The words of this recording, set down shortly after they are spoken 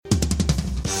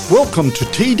Welcome to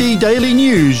TD Daily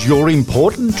News, your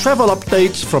important travel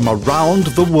updates from around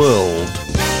the world.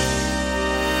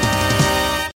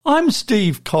 I'm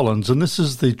Steve Collins and this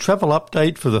is the travel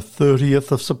update for the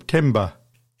 30th of September.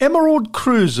 Emerald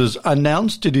Cruises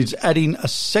announced it is adding a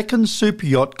second super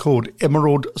yacht called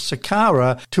Emerald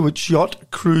Sakara to its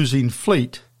yacht cruising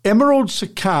fleet. Emerald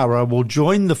Sakara will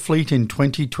join the fleet in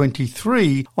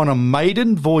 2023 on a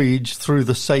maiden voyage through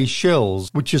the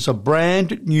Seychelles, which is a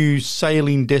brand new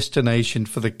sailing destination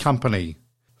for the company.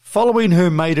 Following her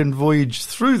maiden voyage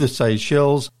through the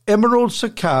Seychelles, Emerald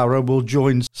Sakara will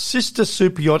join sister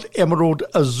super yacht Emerald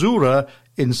Azura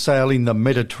in sailing the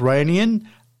Mediterranean,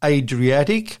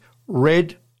 Adriatic,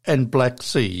 Red and Black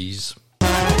Seas.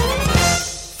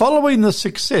 Following the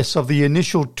success of the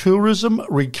initial Tourism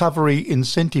Recovery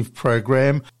Incentive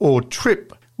Program, or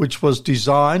TRIP, which was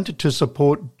designed to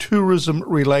support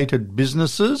tourism-related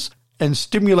businesses and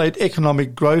stimulate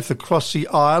economic growth across the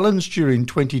islands during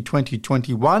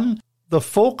 2020-21, the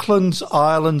Falklands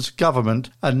Islands government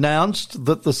announced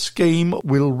that the scheme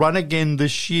will run again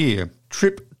this year.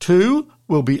 TRIP 2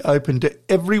 will be open to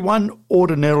everyone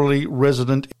ordinarily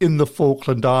resident in the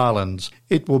Falkland Islands.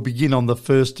 It will begin on the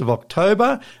 1st of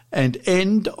October and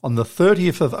end on the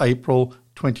 30th of April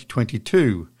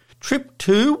 2022. Trip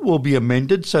 2 will be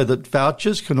amended so that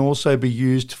vouchers can also be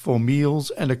used for meals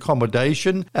and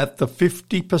accommodation at the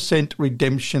 50%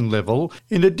 redemption level,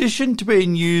 in addition to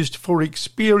being used for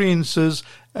experiences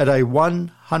at a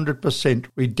 100%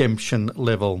 redemption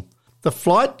level. The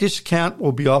flight discount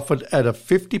will be offered at a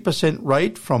 50%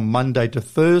 rate from Monday to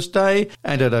Thursday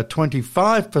and at a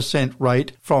 25%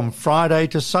 rate from Friday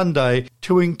to Sunday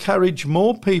to encourage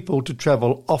more people to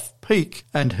travel off-peak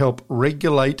and help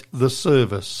regulate the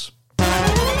service.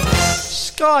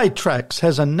 Skytrax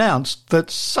has announced that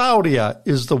Saudia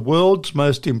is the world's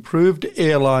most improved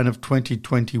airline of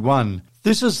 2021.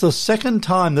 This is the second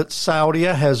time that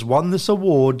Saudia has won this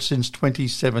award since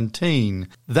 2017.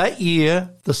 That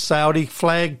year, the Saudi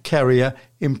flag carrier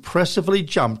impressively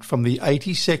jumped from the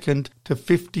 82nd to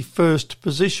 51st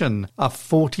position, a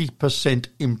 40%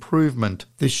 improvement.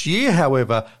 This year,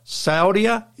 however,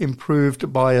 Saudia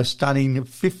improved by a stunning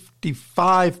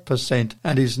 55%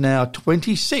 and is now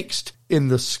 26th in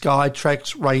the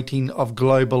Skytrax rating of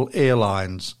global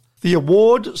airlines. The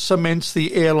award cements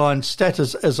the airline's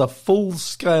status as a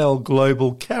full-scale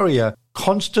global carrier,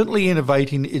 constantly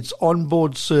innovating its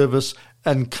onboard service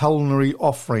and culinary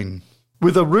offering.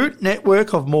 With a route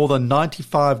network of more than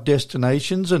 95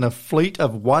 destinations and a fleet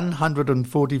of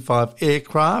 145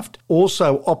 aircraft,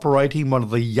 also operating one of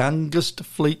the youngest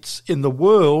fleets in the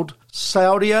world,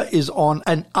 Saudia is on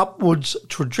an upwards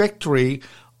trajectory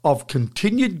of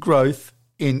continued growth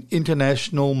in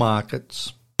international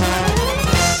markets.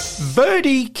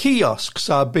 Verdi kiosks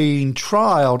are being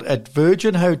trialled at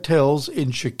Virgin Hotels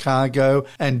in Chicago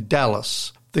and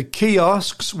Dallas. The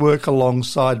kiosks work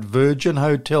alongside Virgin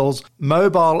Hotels'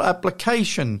 mobile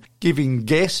application, giving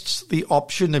guests the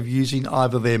option of using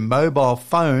either their mobile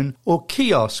phone or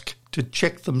kiosk to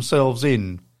check themselves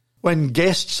in. When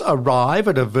guests arrive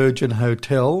at a Virgin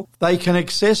Hotel, they can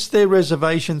access their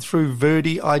reservation through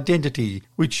Verdi Identity,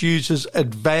 which uses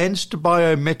advanced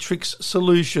biometrics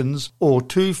solutions or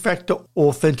two-factor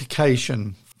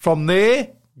authentication. From there,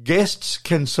 guests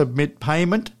can submit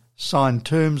payment, sign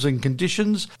terms and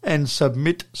conditions, and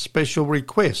submit special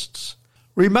requests.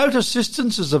 Remote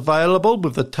assistance is available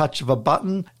with the touch of a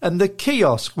button, and the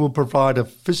kiosk will provide a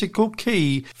physical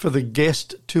key for the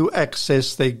guest to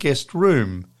access their guest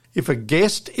room. If a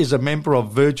guest is a member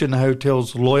of Virgin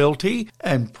Hotels' loyalty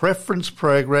and preference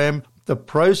program, the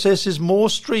process is more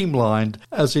streamlined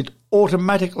as it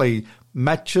automatically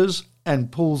matches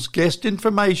and pulls guest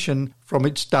information from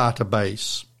its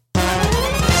database.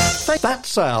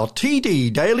 That's our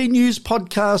TD Daily News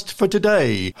podcast for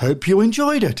today. Hope you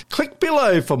enjoyed it. Click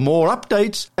below for more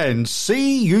updates and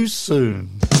see you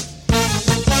soon.